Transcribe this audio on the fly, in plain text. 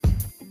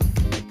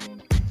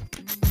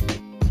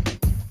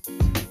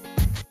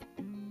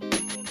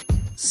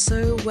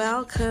So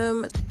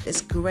welcome. It's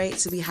great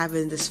to be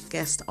having this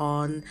guest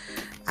on,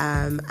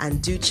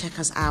 and do check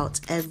us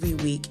out every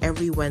week.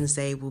 Every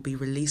Wednesday we'll be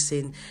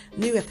releasing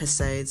new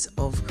episodes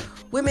of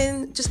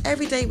women, just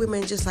everyday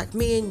women just like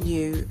me and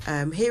you,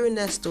 hearing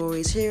their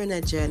stories, hearing their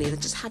journey, and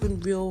just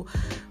having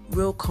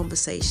real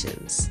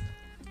conversations.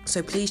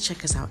 So please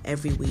check us out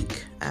every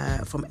week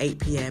from 8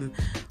 p.m.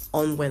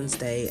 on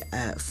Wednesday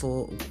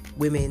for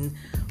Women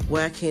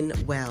Working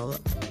Well,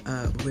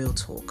 Real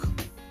Talk.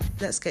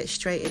 Let's get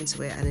straight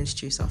into it and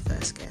introduce our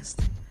first guest.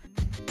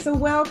 So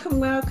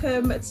welcome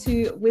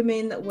to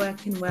Women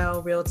Working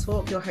Well, Real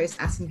Talk. Your host,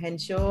 Asim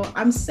Henshaw.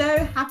 I'm so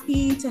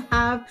happy to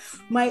have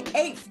my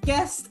 8th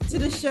guest to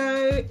the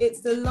show.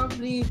 It's the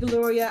lovely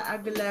Gloria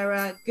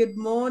Aguilera. Good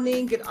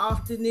morning, good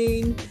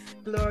afternoon,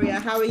 Gloria.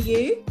 How are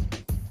you?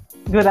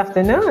 Good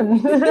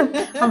afternoon.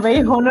 I'm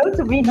very honored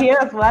to be here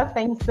as well.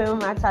 Thanks so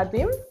much,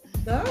 Adim.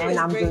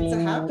 It's great to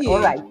have you. All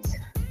right.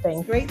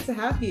 Thanks. It's great to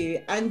have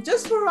you. And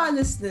just for our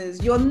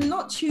listeners, you're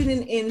not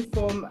tuning in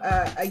from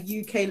a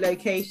UK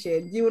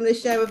location. Do you want to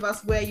share with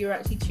us where you're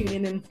actually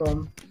tuning in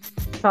from?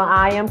 So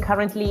I am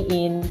currently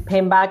in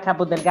Pemba,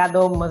 Cabo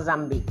Delgado,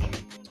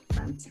 Mozambique.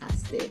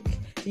 Fantastic.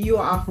 You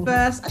are our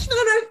first, actually,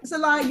 no, it's a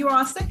lie. You are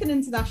our second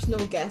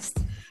international guest.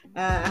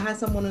 I had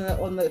someone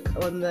on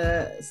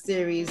the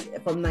series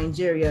from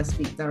Nigeria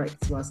speak direct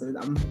to us, and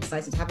I'm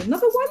excited to have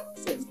another one,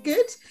 so it's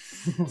good.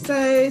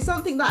 So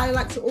something that I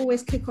like to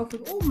always kick off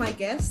with all my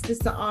guests is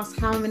to ask,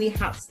 how many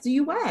hats do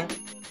you wear?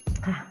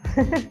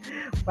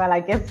 Well,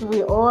 I guess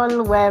we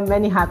all wear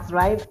many hats,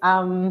 right?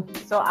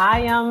 So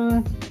I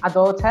am a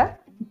daughter,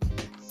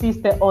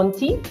 sister,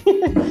 auntie,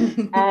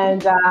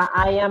 and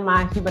I am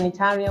a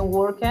humanitarian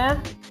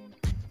worker.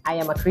 I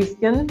am a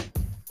Christian.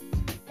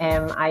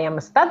 I am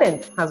a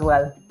student as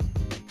well.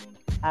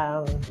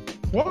 And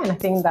I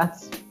think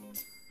that's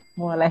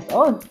more or less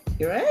all.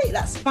 Great,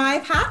 that's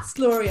 5 hats,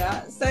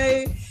 Gloria.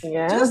 So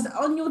just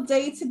on your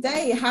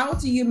day-to-day, how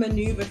do you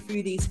maneuver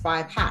through these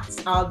 5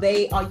 hats? Are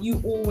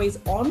you always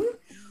on,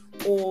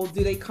 or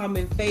do they come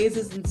in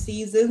phases and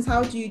seasons?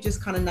 How do you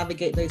just kind of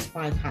navigate those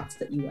 5 hats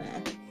that you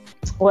wear?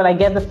 Well, I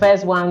get the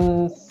first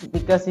ones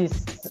because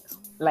it's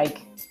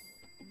like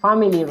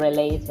family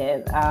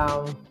related.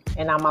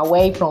 And I'm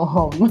away from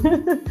home.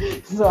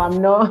 So I'm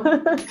not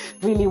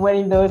really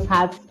wearing those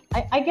hats.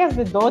 I guess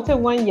the daughter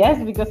one, yes,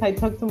 because I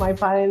talk to my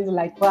parents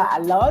like quite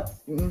a lot.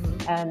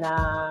 Mm-hmm. And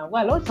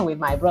also with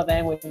my brother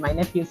and with my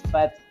nephews,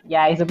 but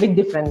yeah, it's a bit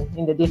different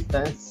in the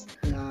distance,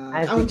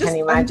 as you can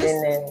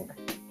imagine.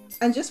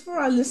 And just for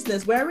our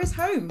listeners, where is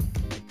home?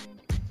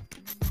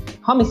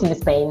 Home is in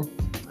Spain.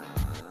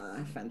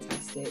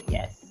 Fantastic.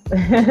 Yes.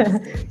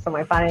 So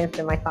my parents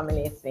and my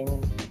family is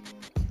in...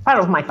 Part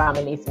of my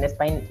family is in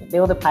Spain.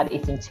 The other part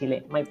is in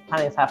Chile. My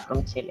parents are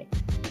from Chile.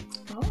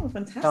 Oh,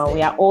 fantastic. So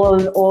we are all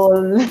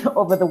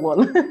over the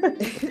world. No,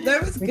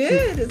 it's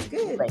good. It's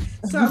good. Great.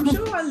 So I'm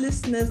sure our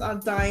listeners are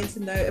dying to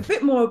know a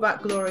bit more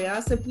about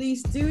Gloria. So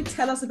please do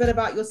tell us a bit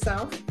about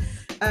yourself,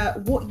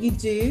 what you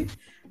do,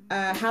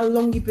 how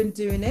long you've been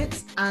doing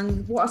it,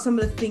 and what are some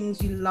of the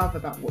things you love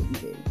about what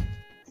you do.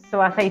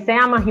 So as I say,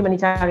 I'm a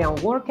humanitarian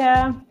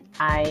worker.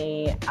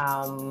 I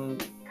am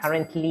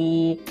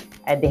currently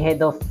at the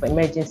head of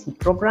emergency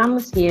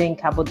programs here in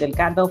Cabo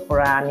Delgado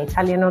for an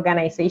Italian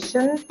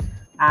organization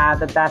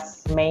that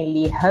does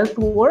mainly health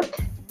work.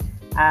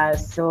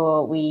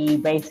 So we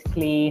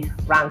basically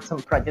run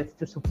some projects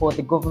to support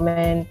the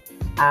government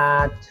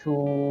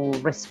to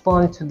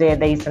respond to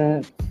there's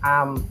an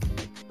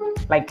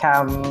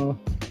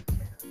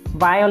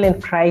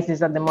violent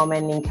crisis at the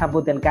moment in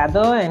Cabo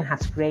Delgado, and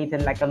has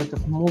created like a lot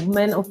of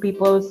movement of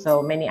people.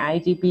 So many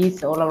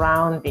IDPs all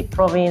around the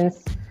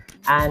province.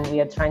 And we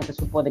are trying to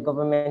support the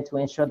government to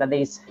ensure that there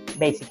is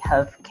basic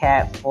health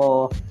care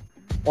for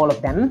all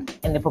of them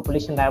and the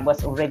population that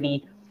was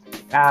already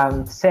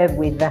served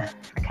with a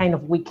kind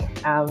of weak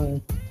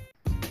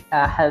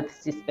health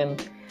system.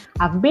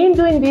 I've been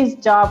doing this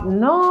job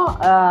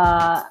not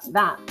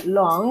that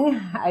long.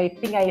 I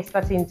think I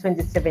started in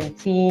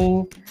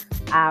 2017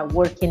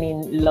 working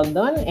in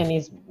London, and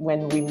it's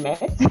when we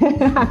met,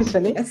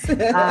 actually.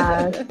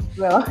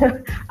 Well,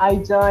 I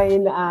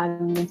joined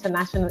an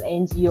international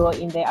NGO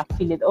in their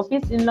affiliate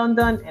office in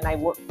London, and I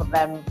worked for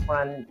them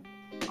for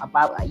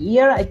about a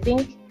year, I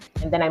think.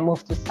 And then I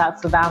moved to South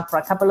Sudan for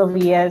a couple of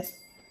years,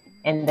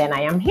 and then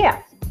I am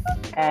here.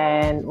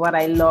 And what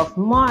I love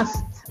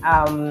most,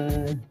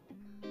 I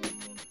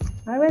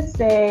would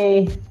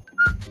say,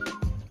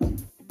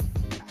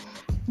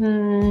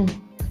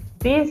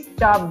 this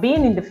job,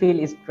 being in the field,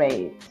 is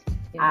great.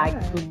 Yeah. I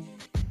could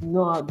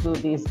not do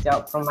this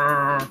job from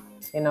a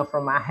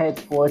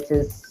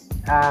headquarters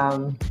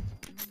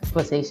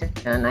position,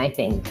 I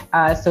think.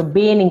 So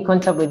being in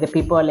contact with the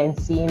people and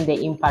seeing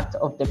the impact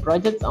of the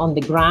projects on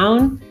the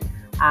ground,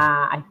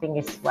 I think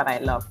is what I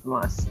love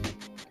most.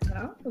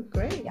 Oh,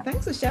 great. Yeah.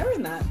 Thanks for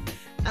sharing that.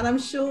 And I'm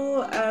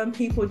sure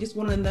people just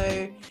want to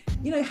know,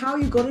 how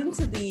you got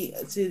into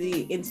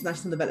the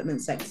international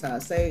development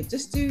sector. So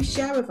just do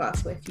share with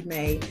us, if you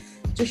may,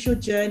 just your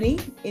journey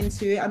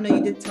into it. I know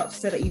you did touch,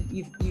 said that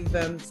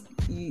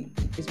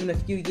it's been a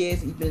few years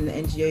that you've been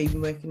in the NGO, you've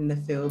been working in the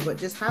field, but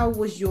just how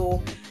was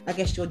your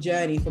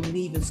journey from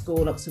leaving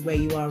school up to where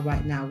you are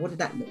right now? What did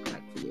that look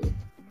like for you?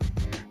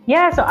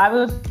 Yeah, so I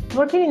was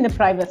working in the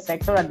private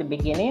sector at the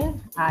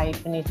beginning. I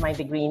finished my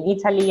degree in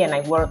Italy and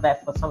I worked there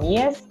for some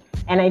years.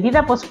 And I did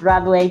a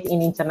postgraduate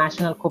in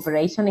international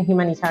cooperation and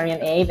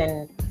humanitarian aid.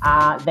 And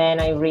then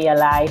I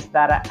realized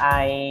that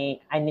I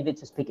needed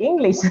to speak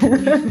English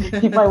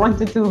if I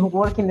wanted to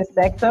work in the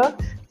sector.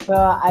 So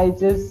I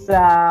just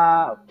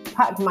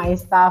packed my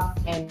stuff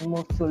and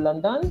moved to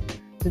London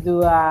to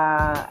do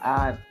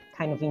a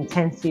kind of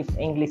intensive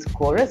English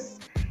course.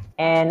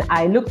 And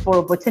I looked for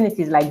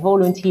opportunities like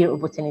volunteer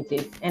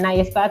opportunities. And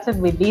I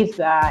started with this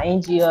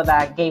NGO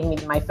that gave me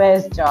my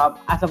first job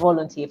as a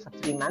volunteer for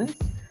 3 months.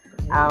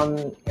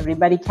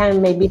 Everybody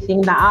can maybe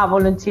think that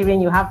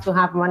volunteering, you have to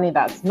have money.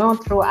 That's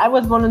not true. I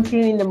was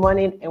volunteering in the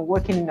morning and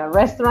working in a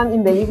restaurant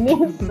in the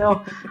evening.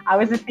 So I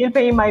was still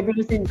paying my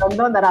bills in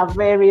London that are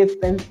very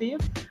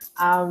expensive.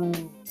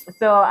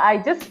 So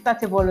I just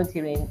started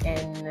volunteering,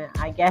 and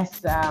I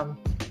guess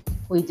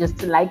we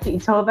just liked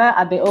each other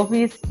at the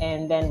office.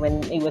 And then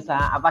when it was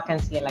a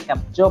vacancy, like a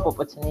job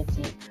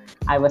opportunity,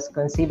 I was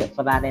considered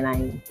for that, and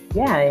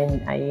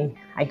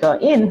I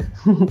got in.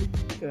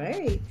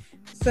 Great.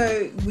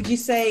 So would you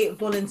say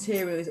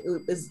volunteering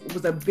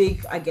was a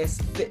big, I guess,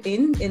 fit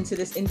into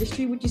this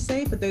industry, would you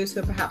say, for those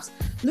who are perhaps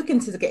looking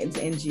to get into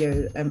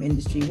NGO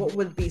industry? What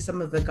would be some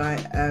of the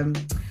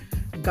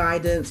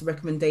guidance,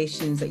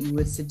 recommendations that you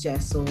would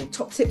suggest, or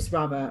top tips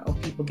rather,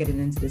 of people getting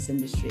into this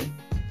industry?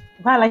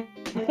 Well, I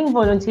think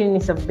volunteering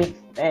is a big,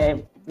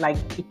 it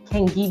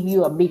can give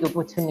you a big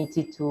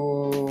opportunity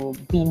to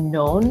be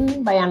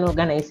known by an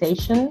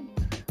organization.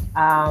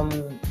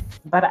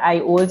 But I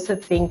also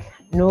think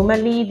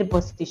normally the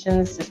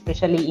positions,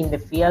 especially in the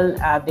field,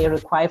 they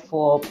require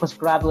for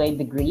postgraduate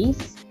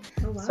degrees.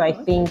 Oh, wow. So I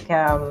think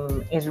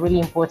it's really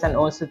important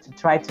also to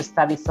try to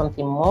study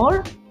something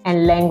more.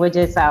 And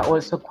languages are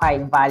also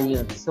quite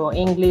valued. So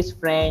English,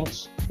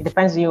 French, it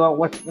depends if you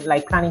are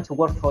planning to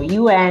work for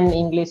UN,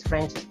 English,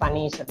 French,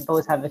 Spanish.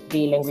 Those are the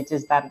 3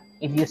 languages that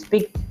if you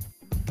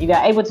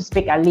are able to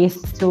speak at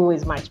least 2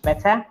 is much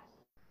better.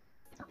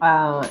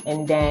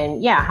 And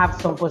then, have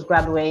some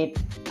postgraduate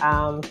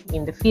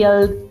in the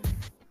field.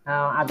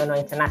 I don't know,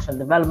 international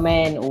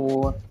development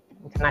or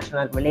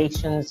international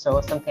relations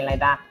or something like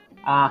that.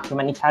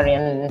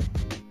 Humanitarian,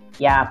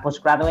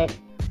 postgraduate.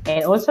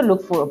 And also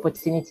look for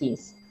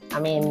opportunities. I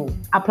mean,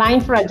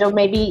 applying for a job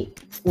maybe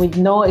with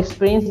no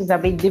experience is a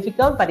bit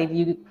difficult, but if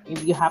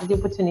you have the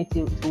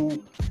opportunity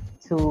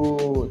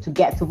to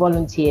get to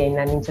volunteer in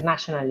an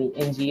international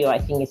NGO, I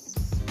think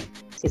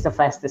it's a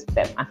first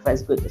step, a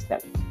first good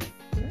step.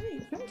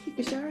 Great, thank you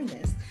for sharing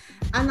this.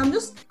 And I'm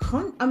just,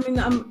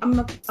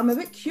 I'm a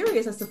bit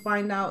curious as to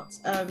find out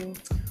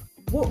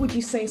what would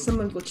you say some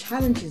of your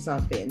challenges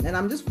have been? And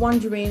I'm just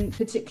wondering,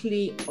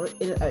 particularly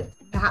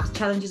perhaps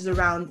challenges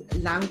around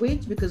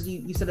language, because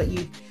you said that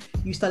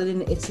you studied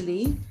in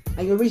Italy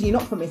and you're originally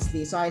not from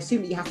Italy. So I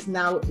assume that you have to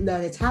now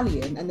learn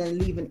Italian and then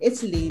leaving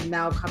Italy,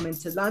 now coming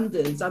to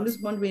London. So I'm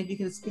just wondering if you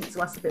can speak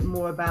to us a bit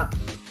more about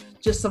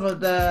just some of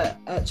the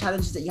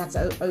challenges that you had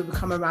to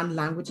overcome around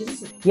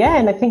languages. Yeah,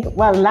 and I think,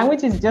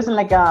 language is just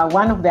like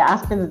one of the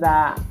aspects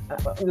that,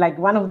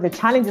 one of the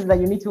challenges that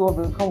you need to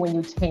overcome when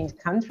you change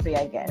country,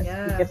 I guess.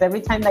 Yeah. Because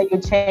every time that you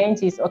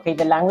change is, okay,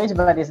 the language,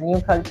 but it's new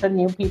culture,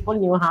 new people,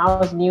 new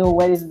house,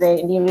 where is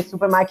the nearest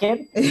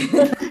supermarket?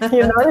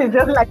 It's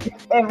just like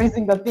every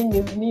single thing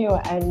is new,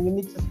 and you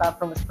need to start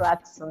from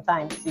scratch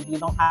sometimes if you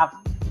don't have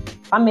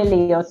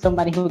family or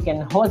somebody who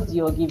can host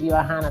you or give you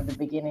a hand at the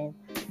beginning.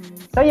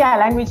 So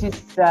language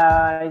is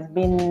has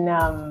been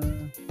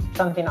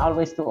something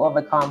always to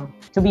overcome,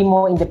 to be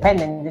more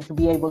independent and to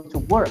be able to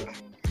work.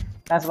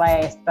 That's why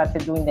I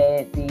started doing the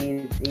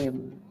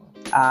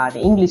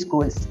English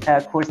course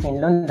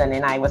in London,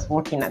 and I was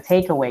working at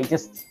Takeaway,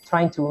 just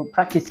trying to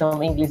practice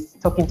some English,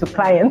 talking to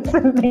clients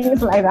and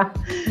things like that.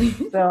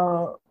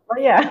 So,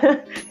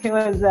 it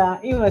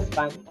was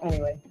fun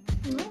anyway.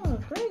 Oh,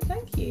 great,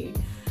 thank you.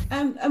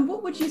 And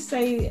what would you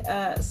say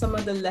some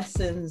of the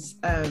lessons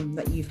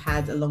that you've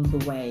had along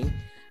the way,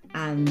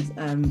 and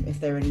if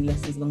there are any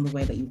lessons along the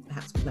way that you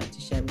perhaps would like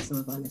to share with some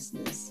of our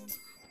listeners?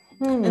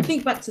 And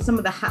think back to some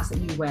of the hats that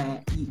you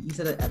wear. You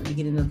said at the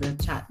beginning of the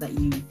chat that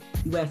you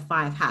wear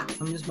 5 hats.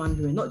 I'm just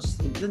wondering,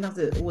 it doesn't have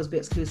to always be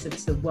exclusive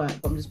to work,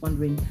 but I'm just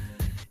wondering,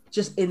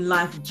 just in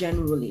life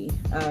generally,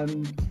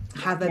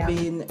 have there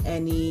been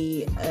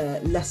any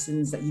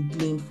lessons that you've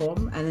gleaned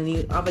from, and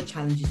any other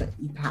challenges that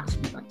you perhaps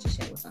would like to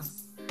share with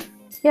us?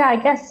 Yeah, I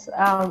guess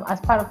as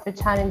part of the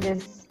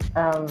challenges,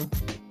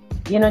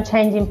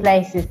 changing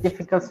place is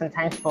difficult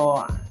sometimes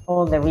for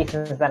all the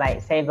reasons that I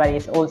say, but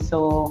it's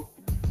also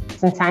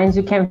sometimes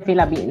you can feel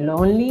a bit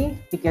lonely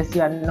because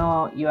you are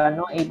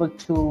not able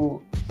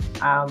to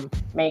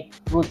make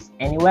roots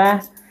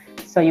anywhere.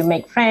 So you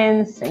make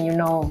friends and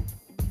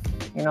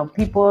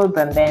people,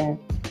 but then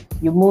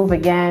you move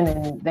again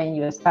and then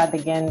you start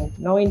again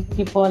knowing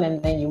people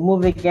and then you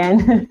move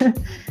again.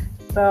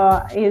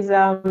 So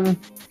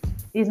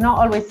it's not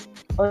always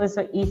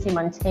also easy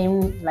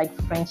maintain like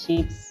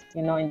friendships,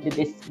 in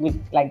with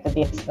like the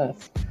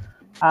distance.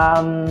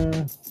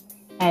 And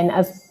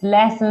as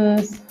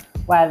lessons,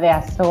 well, there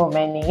are so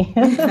many.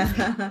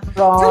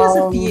 Tell us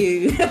a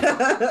few.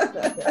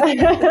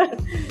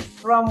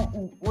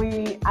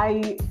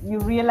 You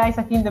realize,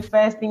 I think the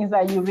first things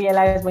that you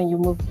realize when you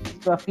move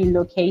to a field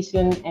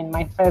location, and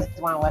my first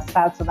one was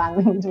South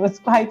Sudan, which was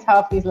quite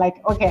tough, is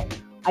like, okay,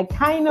 I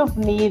kind of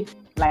need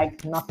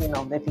like nothing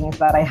of the things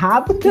that I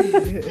have.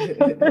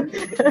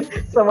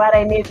 So what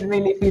I need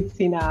really fits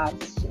in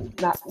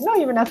not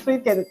even a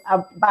suitcase, a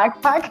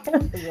backpack.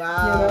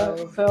 Wow.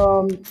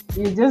 So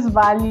you just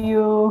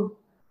value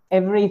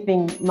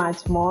everything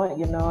much more,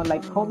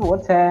 like cold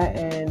water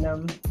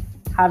and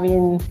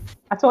having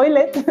a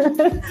toilet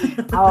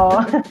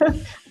or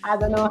I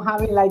don't know,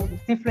 having like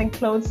different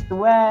clothes to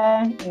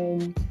wear,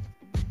 and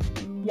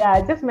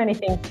just many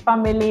things.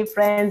 Family,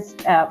 friends,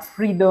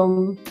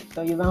 freedom,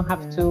 so you don't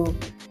have to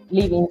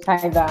live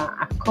inside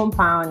a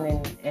compound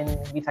and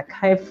with a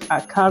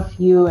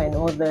curfew and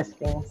all those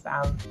things.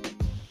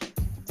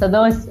 So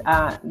those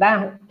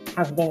that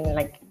has been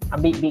like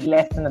a big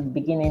lesson at the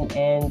beginning.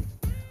 And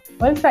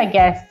also, I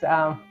guess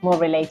more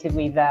related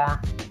with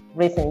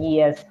recent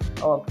years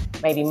or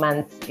maybe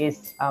months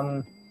is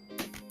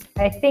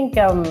I think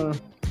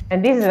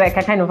and this is like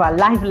a kind of a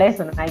life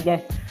lesson, I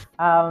guess.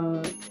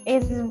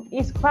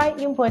 It's quite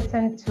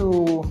important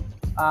to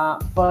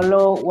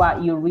follow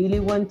what you really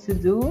want to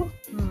do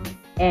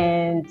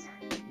and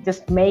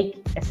just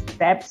make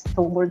steps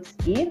towards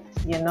it,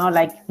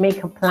 like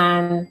make a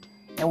plan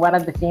and what are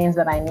the things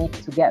that I need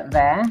to get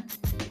there,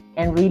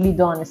 and really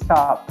don't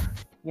stop,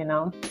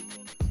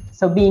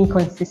 So being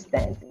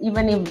consistent,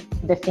 even if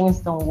the things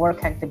don't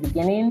work at the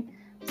beginning.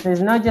 So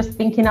it's not just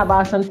thinking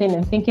about something.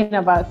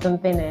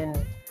 And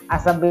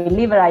as a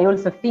believer, I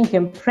also think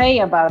and pray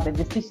about the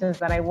decisions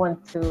that I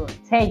want to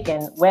take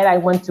and where I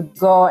want to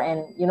go and,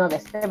 the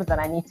steps that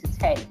I need to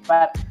take.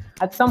 But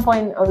at some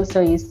point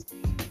also it's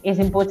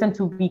important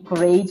to be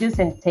courageous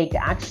and take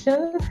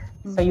action.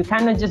 So you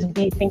cannot just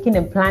be thinking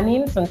and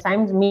planning.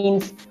 Sometimes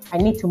means I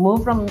need to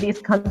move from this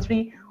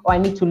country, or I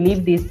need to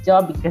leave this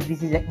job because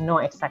this is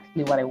not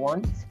exactly what I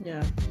want.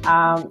 Yeah.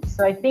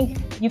 So I think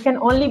you can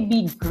only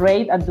be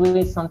great at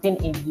doing something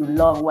if you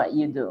love what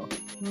you do.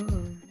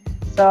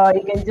 So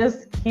you can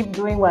just keep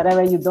doing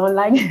whatever you don't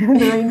like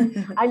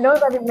doing. I know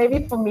that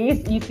maybe for me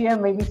it's easier.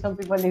 Maybe some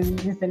people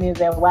listening and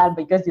say, well,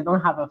 because you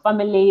don't have a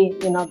family,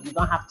 you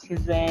don't have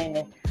children.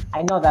 And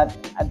I know that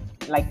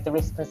like the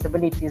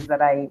responsibilities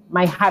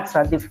my hats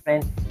are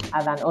different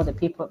than other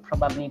people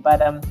probably.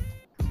 But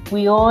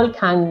we all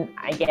can,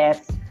 I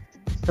guess,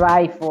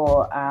 strive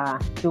for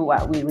do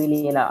what we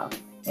really love.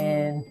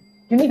 And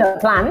you need a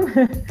plan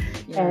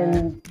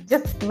and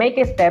just make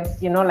steps,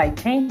 like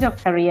change of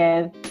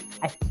career.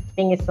 I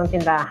think it's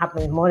something that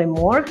happens more and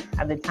more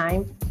at the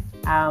time.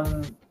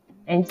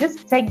 And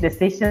just take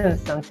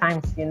decisions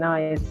sometimes,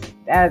 it's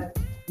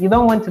you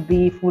don't want to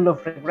be full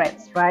of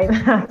regrets, right?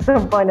 At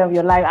some point of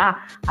your life,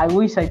 I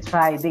wish I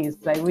tried this.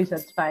 I wish I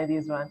tried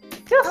this one.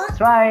 Just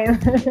try. And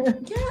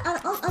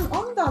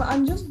on that,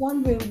 I'm just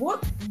wondering,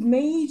 what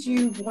made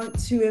you want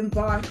to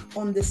embark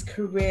on this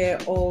career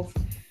of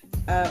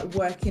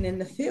working in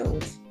the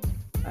field,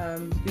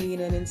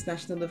 being an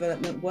international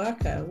development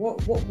worker?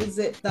 What was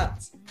it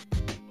that,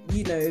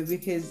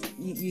 because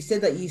you said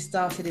that you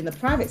started in the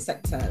private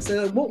sector.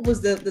 So what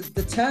was the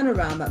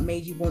turnaround that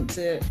made you want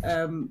to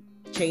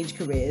change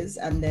careers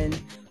and then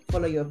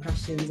follow your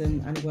passions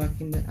and work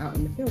out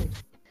in the field?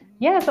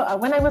 Yeah, so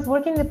when I was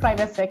working in the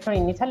private sector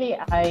in Italy,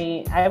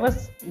 I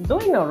was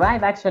doing all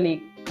right,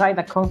 actually, quite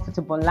a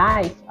comfortable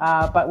life.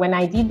 But when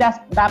I did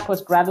that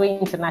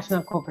postgraduate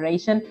international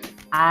cooperation,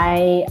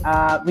 I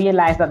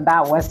realized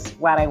that was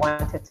what I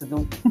wanted to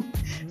do.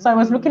 So I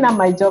was looking at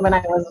my job and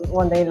I was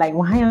wondering, like,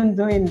 why I'm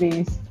doing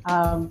this?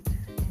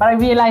 But I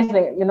realized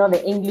that,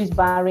 the English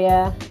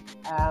barrier,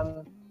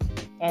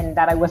 and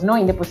that I was not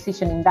in the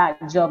position in that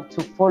job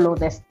to follow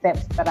the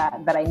steps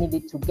that I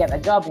needed to get a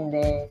job in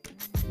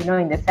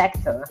the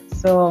sector.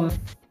 So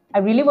I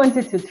really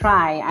wanted to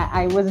try.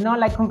 I was not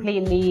like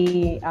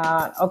completely,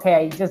 okay,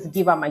 I just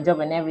give up my job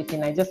and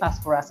everything. I just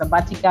asked for a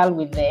sabbatical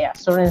with the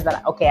assurance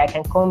that, okay, I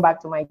can come back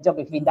to my job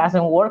if it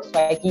doesn't work. So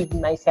I give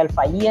myself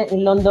a year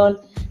in London.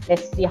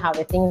 Let's see how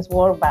the things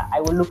work, but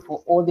I will look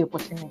for all the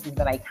opportunities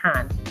that I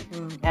can.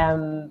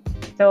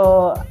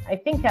 So I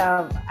think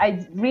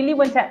I really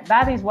want to,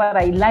 that is what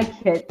I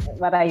like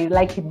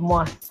it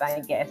most, I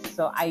guess.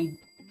 So I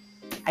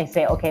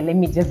say, okay, let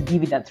me just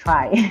give it a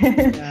try,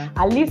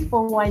 at least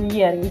for 1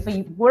 year. If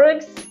it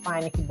works,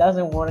 fine. If it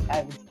doesn't work,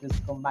 I will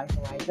just come back to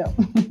my job.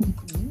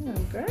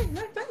 Great.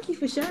 No, thank you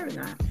for sharing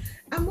that.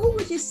 And what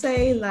would you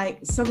say,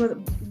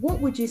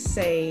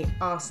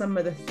 are some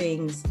of the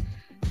things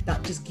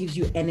that just gives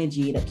you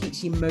energy, that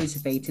keeps you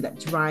motivated, that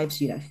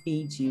drives you, that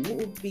feeds you? What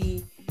would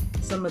be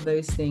some of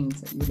those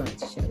things that you'd like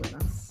to share with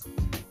us?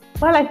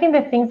 Well, I think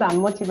the things that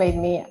motivate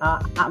me,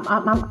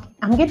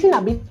 I'm getting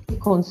a bit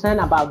concerned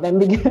about them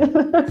because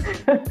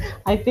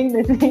I think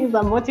the things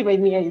that motivate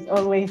me is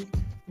always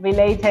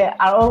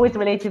are always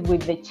related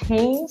with the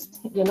change.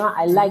 You know,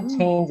 I like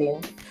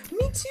changing.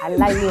 Me too. I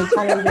like new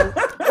challenges.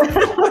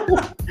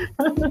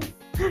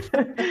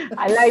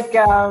 I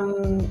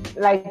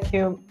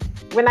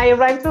when I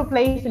arrive to a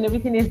place and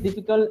everything is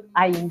difficult,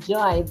 I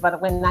enjoy. But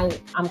when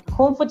I'm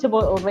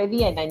comfortable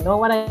already and I know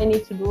what I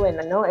need to do and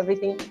I know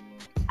everything,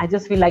 I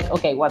just feel like,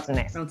 okay, what's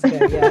next?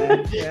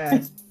 Yeah.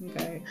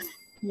 Okay.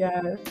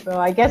 Yeah. So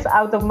I guess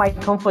out of my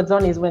comfort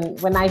zone is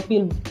when I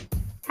feel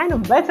kind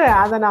of better.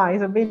 I don't know.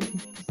 It's a bit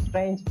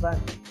strange, but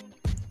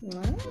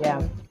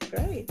yeah.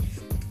 Great.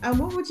 And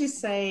what would you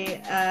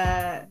say,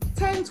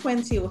 10,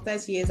 20 or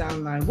 30 years down the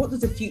line, what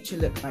does the future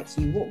look like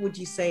to you? What would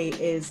you say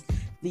is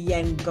the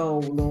end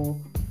goal, or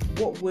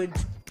what would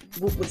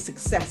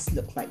success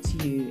look like to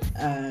you,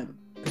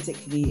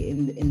 particularly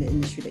in the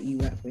industry that you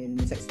work with, in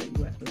the sector that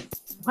you work with?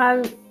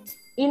 Well,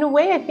 in a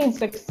way, I think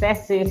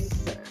success is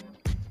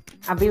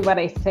a bit what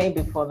I said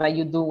before, that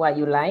you do what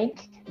you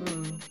like,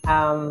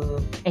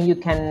 and you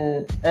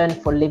can earn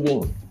for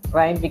living.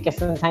 Right? Because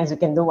sometimes you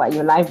can do what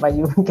you like, but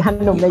you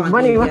cannot make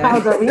money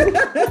out of it.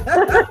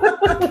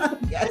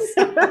 Yes.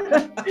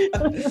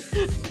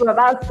 So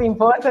that's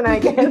important, I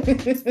guess.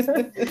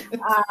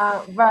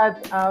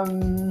 But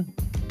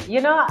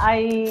you know,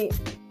 I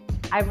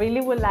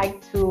really would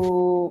like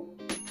to,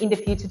 in the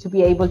future, to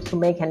be able to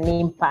make an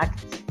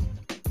impact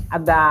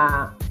at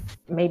the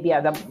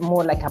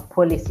more like a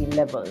policy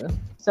level.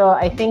 So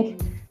I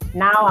think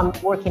now I'm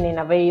working in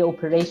a very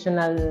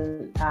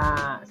operational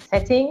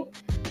setting.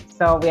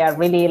 So we are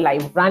really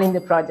like running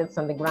the projects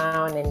on the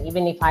ground. And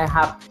even if I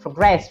have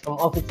progressed from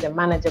officer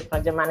manager,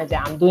 project manager,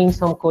 I'm doing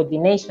some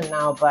coordination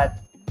now, but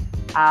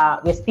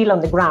we're still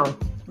on the ground,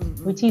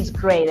 which is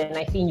great. And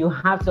I think you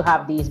have to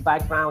have this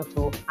background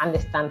to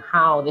understand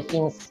how the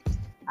things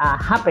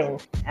happen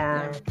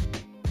on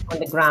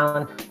the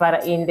ground.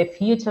 But in the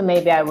future,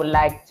 maybe I would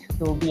like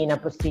to be in a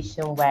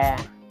position where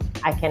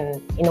I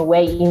can, in a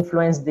way,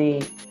 influence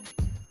the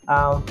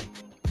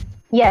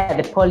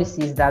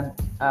policies that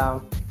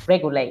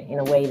regulate, in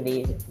a way,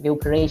 the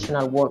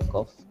operational work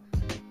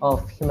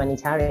of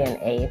humanitarian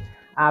aid,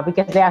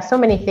 because there are so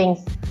many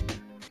things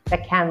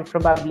that can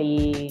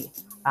probably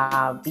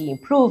be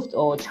improved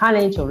or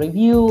challenged or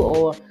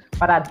reviewed,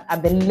 but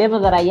at the level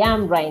that I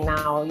am right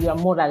now, you are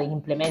more like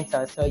an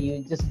implementer, so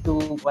you just do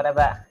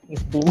whatever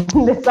is being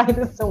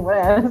decided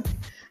somewhere else,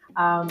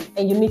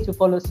 and you need to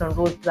follow some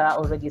rules that are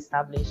already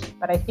established.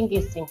 But I think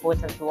it's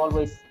important to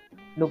always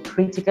look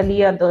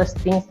critically at those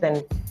things,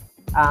 and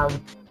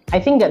I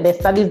think that the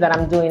studies that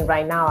I'm doing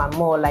right now are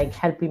more like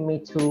helping me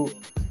to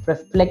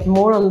reflect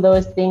more on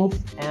those things.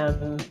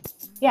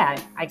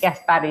 I guess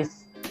that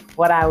is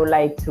what I would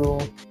like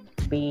to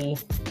be,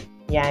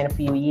 in a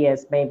few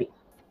years, maybe.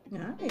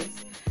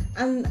 Nice.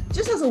 And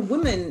just as a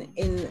woman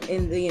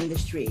in the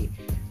industry,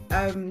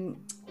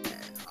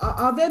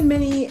 are there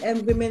many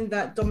women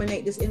that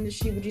dominate this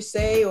industry, would you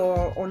say,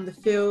 or on the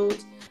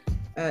field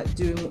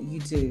doing what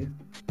you do?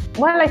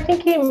 Well, I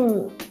think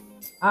in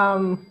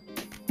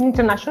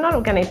international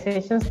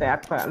organizations, there are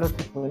quite a lot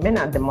of women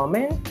at the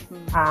moment.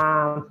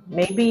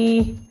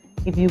 Maybe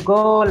if you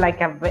go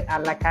like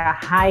a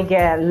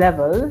higher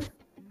level,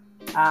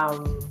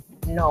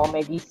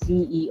 maybe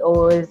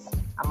CEOs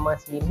are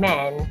mostly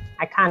men.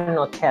 I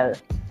cannot tell.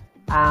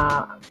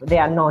 They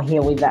are not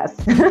here with us.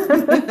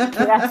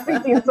 They are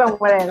sitting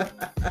somewhere else.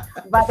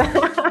 But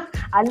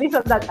at least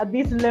at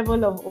this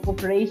level of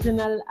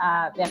operational,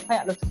 there are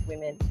quite a lot of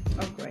women.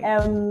 Oh, great.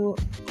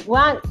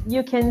 What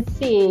you can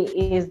see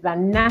is that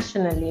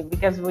nationally,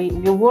 because we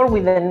work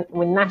with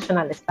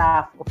national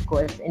staff, of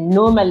course, and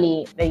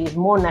normally there is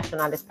more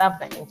national staff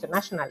than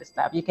international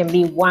staff. You can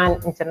be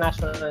one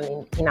international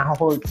in a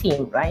whole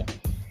team, right?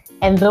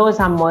 And those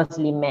are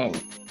mostly men.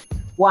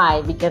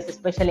 Why? Because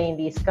especially in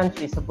these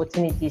countries,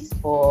 opportunities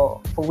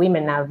for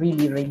women are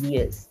really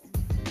reduced.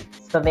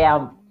 So they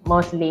are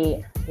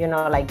mostly,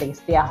 like they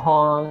stay at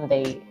home,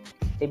 they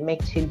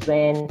make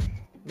children,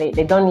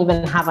 they don't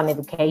even have an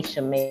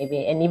education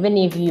maybe. And even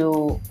if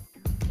you're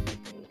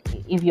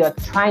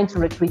trying to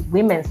recruit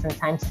women,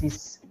 sometimes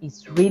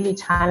it's really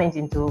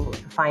challenging to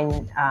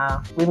find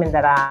women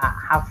that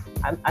have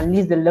at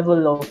least the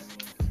level of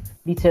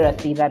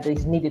literacy that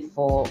is needed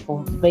for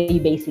very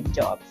basic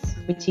jobs,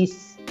 which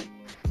is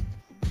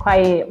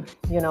quite,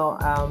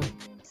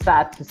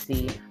 sad to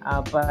see,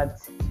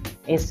 but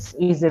it's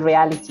a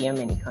reality in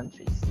many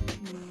countries.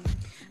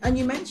 And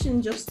you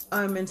mentioned just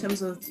in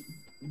terms of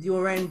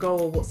your own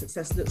goal, what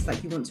success looks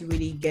like, you want to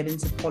really get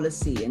into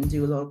policy and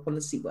do a lot of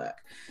policy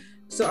work.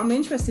 So I'm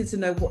interested to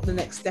know what the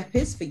next step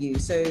is for you.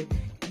 So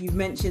you've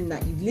mentioned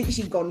that you've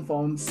literally gone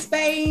from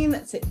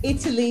Spain to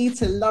Italy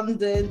to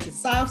London to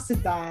South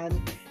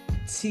Sudan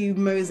to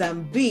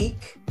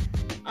Mozambique.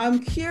 I'm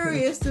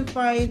curious to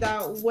find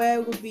out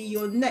where would be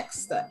your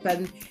next step,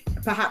 and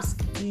perhaps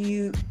do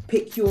you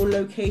pick your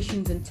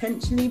locations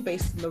intentionally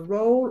based on the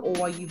role,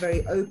 or are you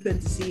very open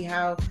to see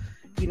how,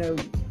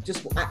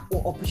 just what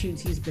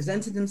opportunities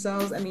presented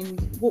themselves? I mean,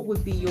 what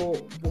would be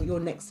your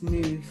next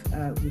move,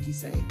 would you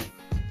say?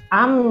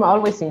 I'm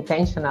always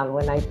intentional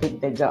when I pick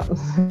the jobs.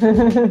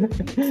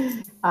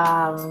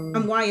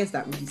 And why is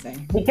that, would you say?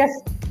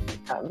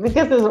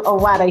 Because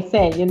of what I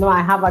said,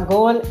 I have a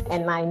goal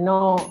and I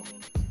know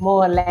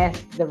more or less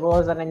the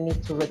roles that I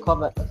need to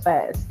recover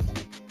first.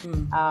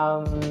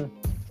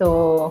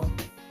 So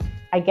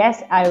I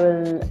guess I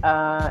will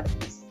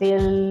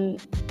still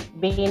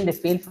be in the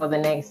field for the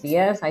next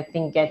years. I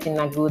think getting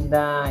a good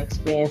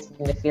experience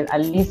in the field,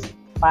 at least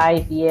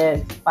 5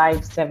 years,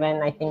 5,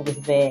 7, I think is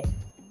the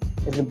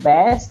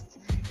best.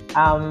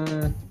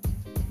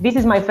 This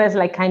is my first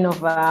kind of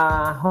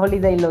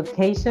holiday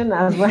location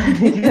as well,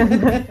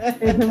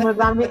 in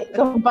Mozambique in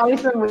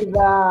comparison with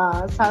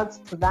South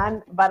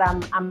Sudan. But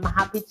I'm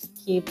happy to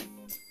keep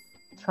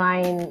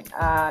trying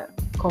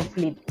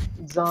conflict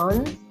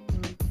zones.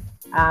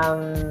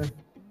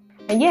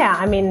 And yeah,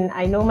 I mean,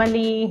 I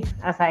normally,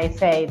 as I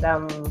said,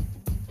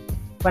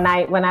 when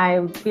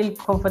I feel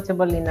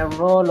comfortable in a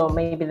role, or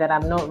maybe that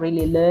I'm not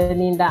really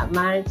learning that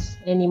much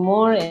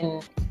anymore,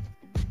 and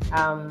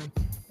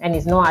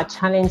it's not a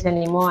challenge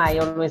anymore, I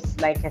always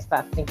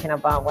start thinking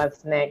about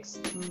what's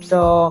next.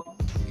 So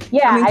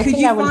yeah, I mean, could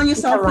you find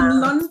yourself around. in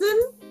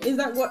London? Could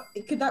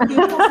that be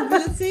a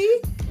possibility?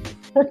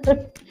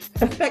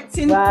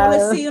 Affecting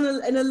policy in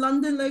a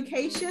London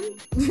location?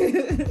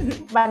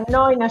 But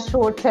not in a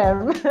short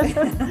term.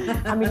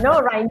 I mean,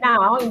 not right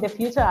now. In the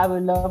future, I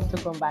would love to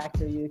come back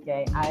to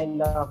UK. I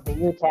love the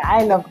UK.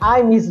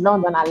 I miss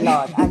London a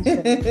lot,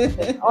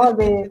 actually. All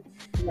the,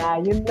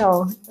 I mean,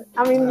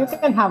 you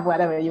can have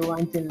whatever you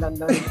want in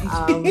London.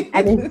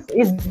 And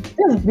it's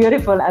just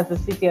beautiful as a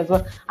city as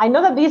well. I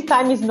know that this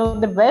time is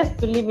not the best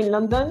to live in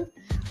London,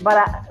 but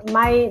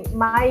my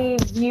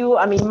view,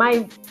 I mean,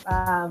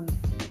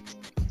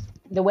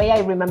 the way I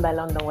remember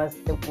London was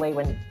the way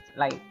when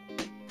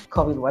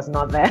COVID was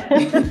not there.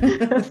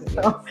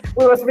 So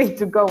we were free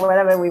to go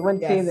wherever we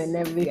wanted and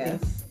everything.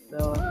 Yes.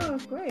 So,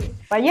 great.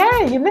 But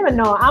yeah, you never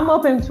know. I'm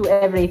open to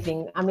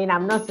everything. I mean,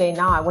 I'm not saying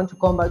now I want to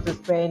come back to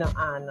Spain.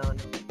 No.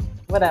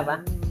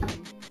 Whatever.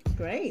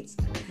 Great.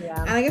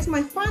 Yeah. And I guess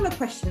my final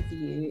question for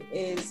you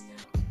is,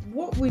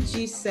 what would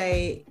you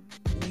say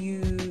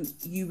you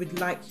would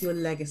like your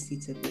legacy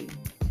to be?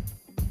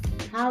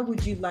 How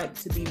would you like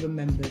to be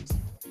remembered?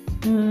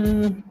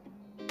 Something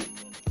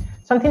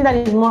that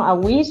is more a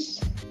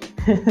wish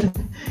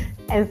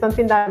and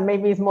something that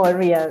maybe is more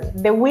real.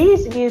 The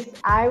wish is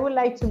I would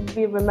like to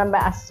be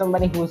remembered as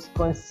somebody who's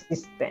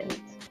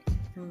consistent,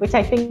 which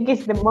I think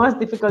is the most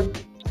difficult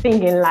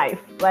thing in life,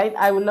 right?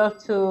 I would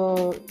love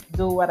to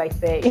do what I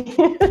say,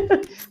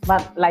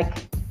 but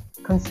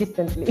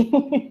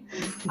consistently.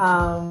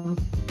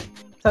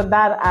 So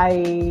that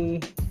I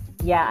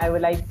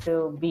would like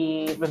to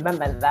be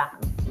remembered that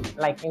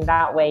in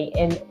that way.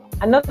 And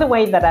another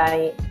way that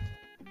I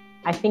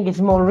think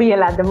is more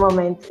real at the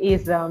moment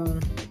is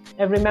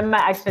I remember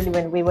actually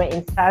when we were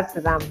in South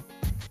Sudan,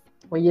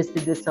 we used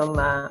to do some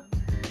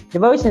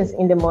devotions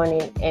in the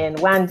morning, and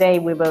one day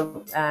we were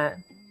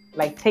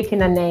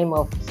taking a name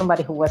of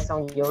somebody who was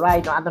on your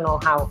right, or I don't know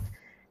how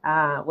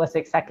was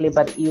exactly,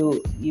 but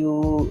you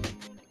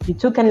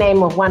took a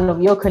name of one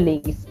of your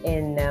colleagues,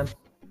 and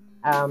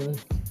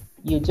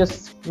you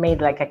just made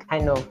a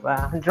kind of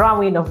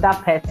drawing of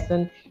that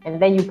person,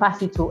 and then you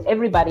pass it to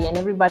everybody, and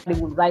everybody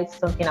will write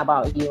something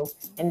about you,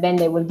 and then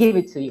they will give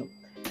it to you.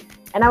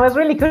 And I was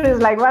really curious,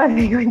 what are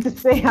they going to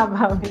say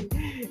about me?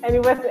 And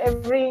it was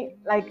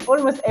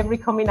almost every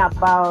comment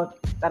about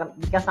that,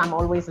 because I'm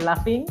always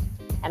laughing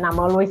and I'm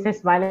always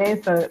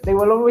smiling. So they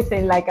will always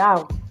say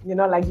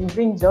you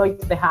bring joy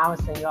to the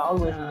house, and you're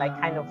always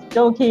kind of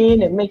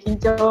joking and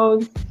making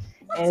jokes.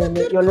 And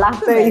your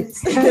laughter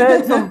is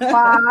so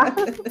far.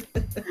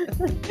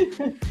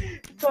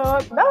 So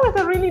that was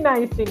a really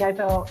nice thing. I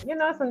thought,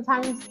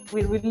 sometimes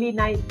we really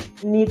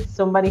need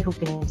somebody who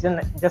can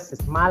just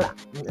smile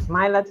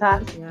at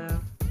us,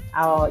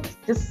 or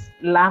just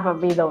laugh a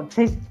bit, or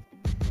just,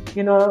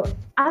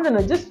 I don't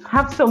know, just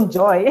have some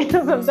joy.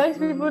 Sometimes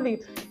people,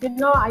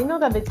 I know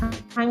that the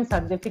times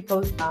are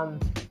difficult.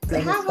 So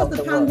how has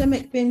the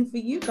pandemic been for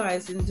you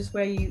guys, and just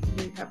where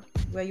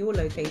you're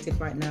located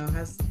right now?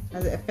 Has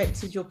it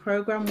affected your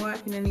program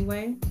work in any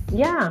way?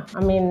 Yeah,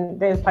 I mean,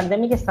 the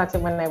pandemic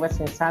started when I was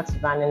in South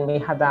Sudan, and we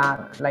had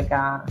a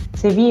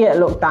severe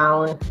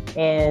lockdown,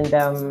 and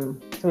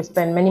so we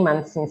spent many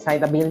months inside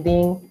the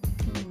building.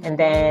 And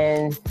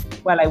then,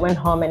 I went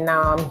home, and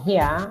now I'm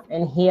here.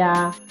 And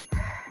here,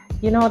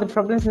 the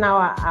problems now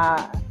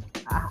are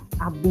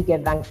bigger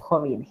than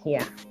COVID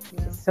here.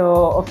 Yeah.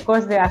 So, of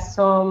course, there are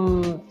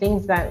some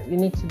things that you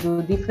need to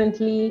do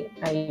differently.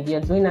 If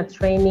you're doing a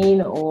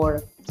training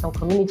or some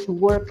community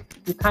work,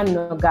 you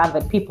cannot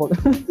gather people.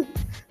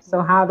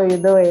 So how do you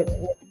do it?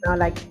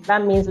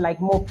 That means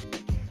more,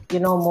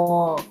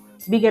 more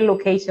bigger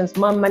locations,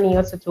 more money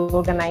also to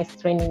organize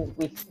training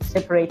with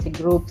separated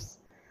groups.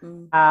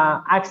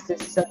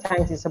 Access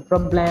sometimes is a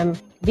problem.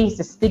 This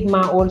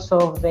stigma also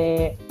of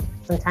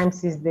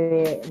sometimes is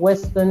the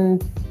Western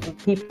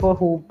people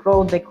who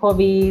brought the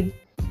COVID.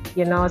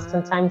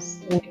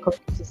 Sometimes in the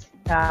communities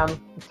it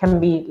can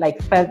be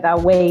felt that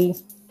way.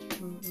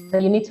 So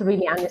you need to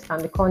really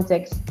understand the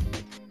context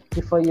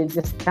before you're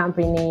just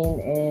jumping in.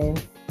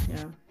 And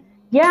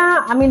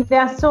yeah, I mean,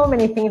 there are so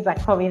many things that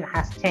COVID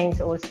has changed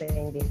also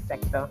in this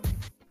sector.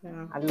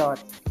 A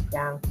lot.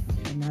 Yeah.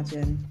 I can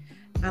imagine.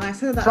 And I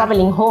said that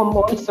traveling home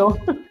also.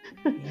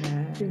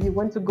 If you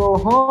want to go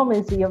home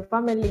and see your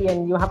family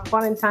and you have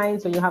quarantine,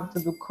 so you have to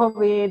do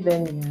COVID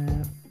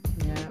and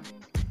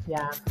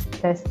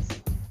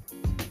tests.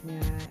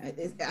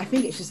 I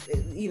think it's just,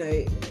 you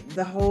know,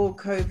 the whole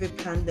COVID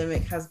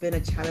pandemic has been a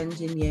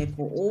challenging year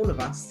for all of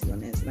us, to be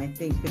honest. And I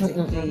think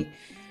particularly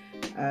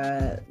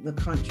the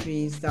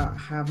countries that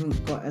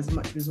haven't got as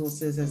much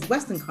resources as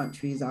Western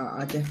countries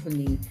are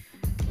definitely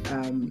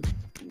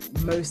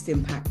most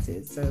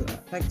impacted. So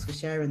thanks for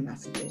sharing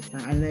that a bit.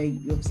 I know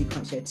you obviously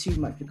can't share too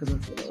much because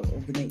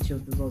of the nature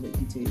of the role that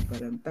you do,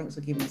 but thanks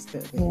for giving us a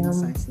bit of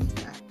insights into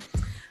that.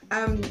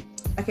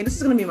 Okay, this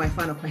is going to be my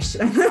final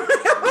question.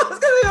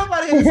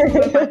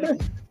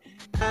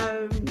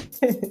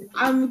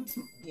 I'm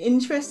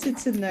interested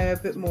to know a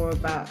bit more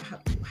about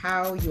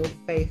how your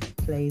faith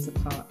plays a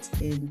part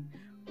in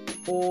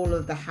all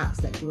of the hats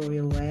that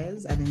Gloria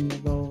wears and in your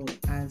role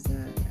as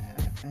an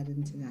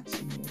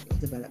international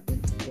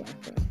development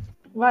worker.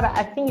 Well,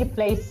 I think it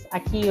plays a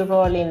key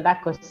role in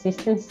that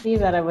consistency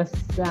that I was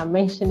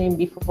mentioning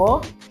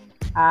before.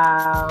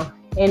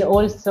 And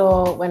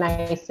also when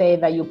I say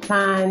that you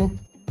plan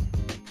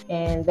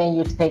and then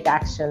you take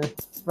action,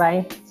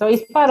 right? So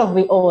it's part of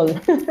it all.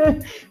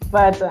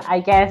 But I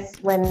guess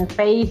when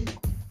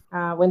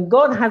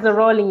God has a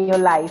role in your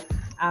life,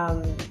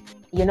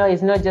 you know,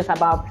 it's not just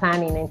about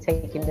planning and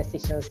taking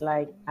decisions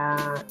like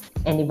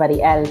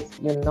anybody else,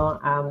 you know.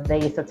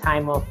 There is a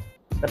time of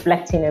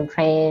reflecting and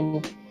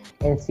praying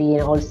and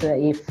seeing also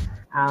if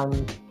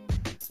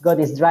God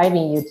is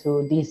driving you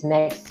to this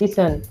next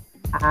season.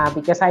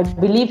 Because I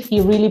believe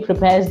He really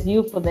prepares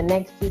you for the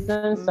next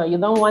season. So you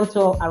don't want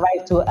to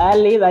arrive too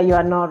early that you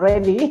are not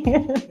ready.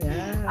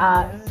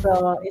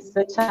 So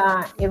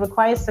it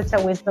requires such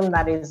a wisdom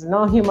that is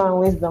no human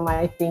wisdom,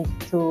 I think,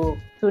 to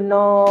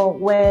know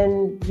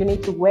when you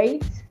need to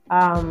wait,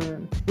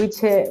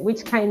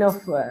 which kind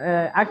of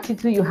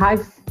attitude you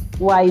have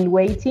while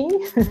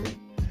waiting,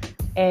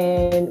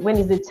 and when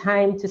is the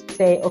time to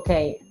say,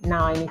 okay,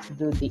 now I need to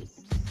do this.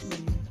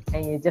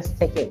 And you just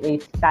take it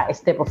with that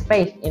step of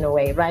faith in a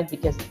way, right?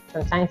 Because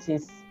sometimes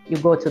you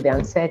go to the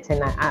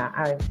uncertain.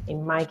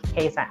 In my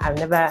case, I've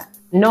never,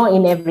 not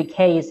in every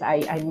case,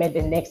 I made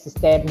the next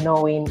step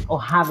knowing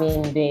or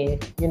having the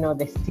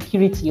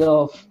security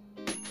of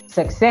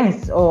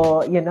success,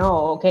 or, you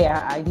know, okay,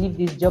 I leave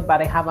this job,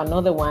 but I have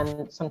another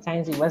one.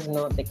 Sometimes it was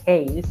not the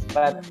case,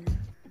 but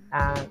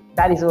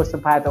that is also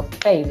part of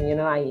faith. You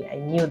know, I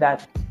knew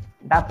that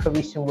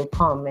provision will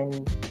come.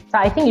 And so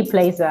I think it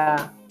plays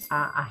a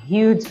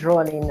huge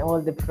role in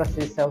all the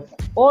process of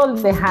all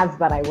the hats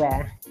that I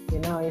wear. You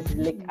know, it's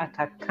like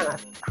a kind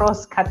of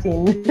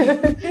cross-cutting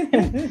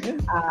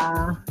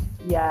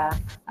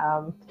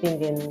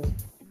thing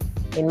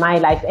in my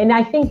life. And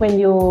I think when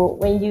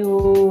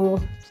you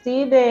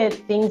see the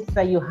things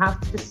that you have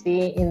to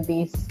see in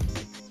these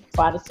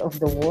parts of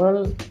the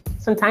world,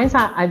 sometimes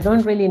I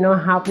don't really know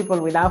how people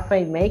without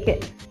faith make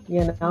it,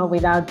 you know,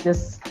 without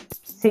just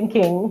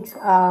thinking,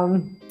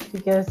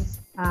 because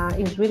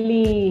it's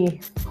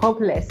really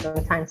hopeless.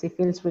 Sometimes it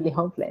feels really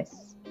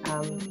hopeless.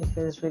 It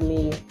feels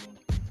really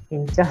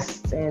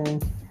unjust,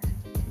 and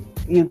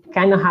you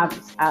kind of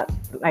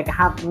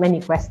have many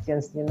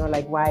questions, you know,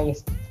 like why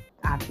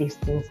are these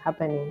things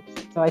happening?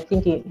 So I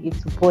think it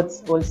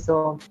supports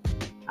also,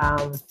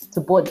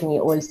 support me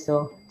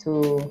also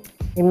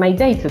in my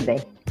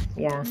day-to-day,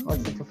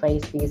 also to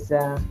face these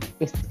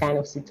kind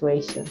of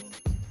situations.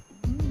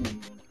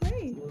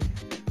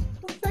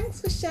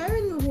 For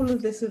sharing all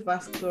of this with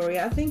us,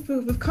 Gloria. I think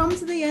we've come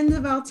to the end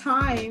of our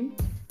time,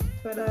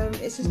 but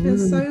it's just been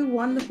so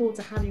wonderful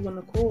to have you on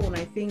the call, and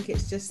I think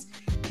it's just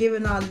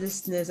given our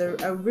listeners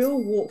a real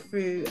walk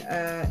through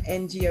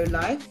NGO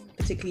life,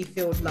 particularly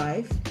field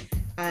life,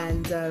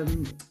 and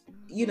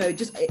you know,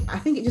 I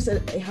think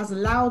it has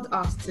allowed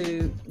us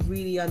to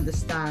really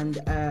understand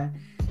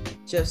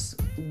just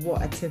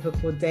what a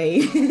typical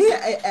day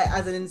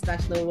as an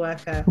international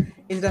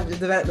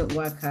development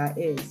worker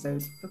is. So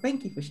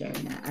thank you for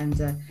sharing that, and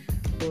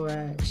for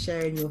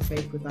sharing your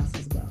faith with us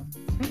as well.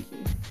 Thank you.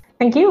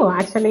 Thank you.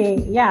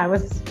 Actually, I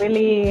was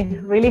really,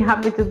 really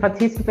happy to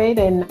participate,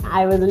 and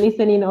I was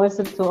listening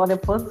also to other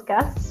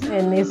podcasts,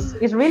 and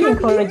it's really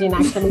encouraging,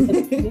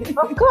 actually.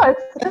 Of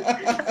course.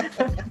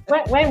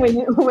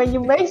 when you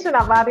mention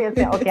about it, I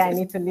say, okay, I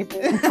need to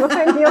listen to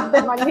any of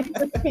them. I need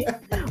to see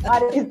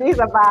what is this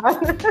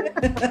about.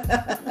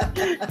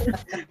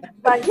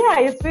 But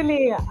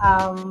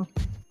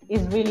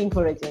it's really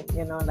encouraging,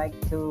 you know, like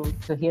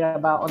to hear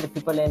about other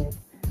people, and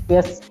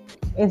because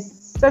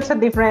it's such a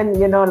different,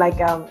 you know, like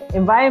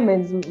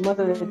environments most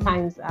of the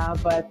times,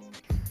 but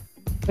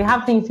we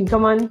have things in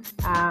common.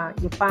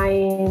 You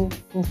find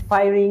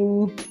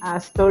inspiring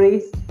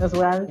stories as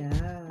well.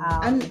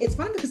 And it's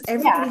fun because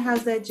everybody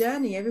has their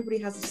journey, everybody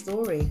has a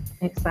story.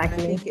 Exactly.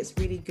 And I think it's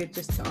really good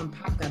just to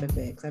unpack that a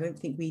bit, because I don't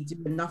think we do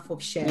enough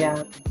of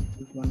sharing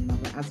with one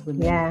another as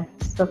women. Yeah.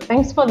 So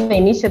thanks for the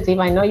initiative.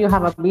 I know you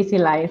have a busy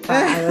life.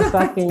 I was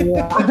asking you.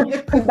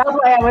 That's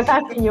why I was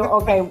asking you.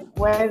 Okay,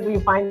 where do you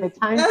find the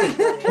time to?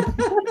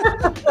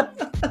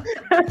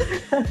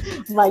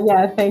 But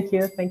yeah, thank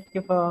you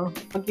for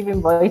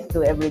giving voice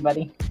to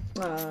everybody.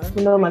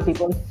 Normal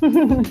people.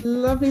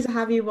 Lovely to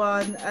have you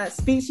on.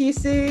 Speak to you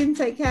soon.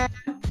 Take care.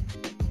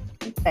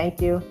 Thank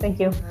you.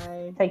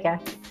 Bye. Take care.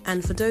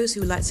 And for those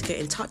who would like to get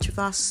in touch with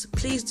us,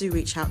 please do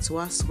reach out to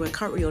us. We're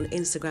currently on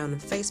Instagram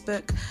and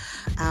Facebook.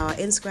 Our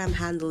Instagram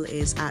handle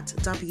is at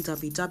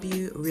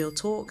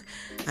www.realtalk,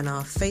 and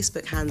our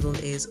Facebook handle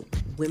is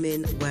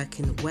Women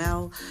Working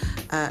Well.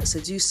 So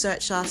do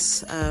search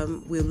us.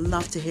 We'd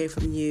love to hear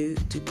from you.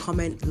 Do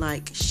comment,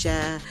 like,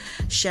 share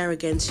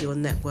again to your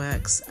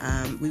networks.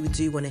 We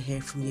do want to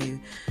hear from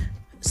you.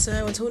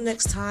 So until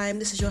next time,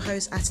 this is your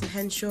host, Atin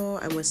Henshaw,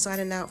 and we're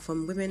signing out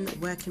from Women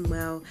Working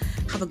Well.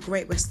 Have a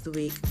great rest of the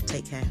week.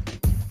 Take care.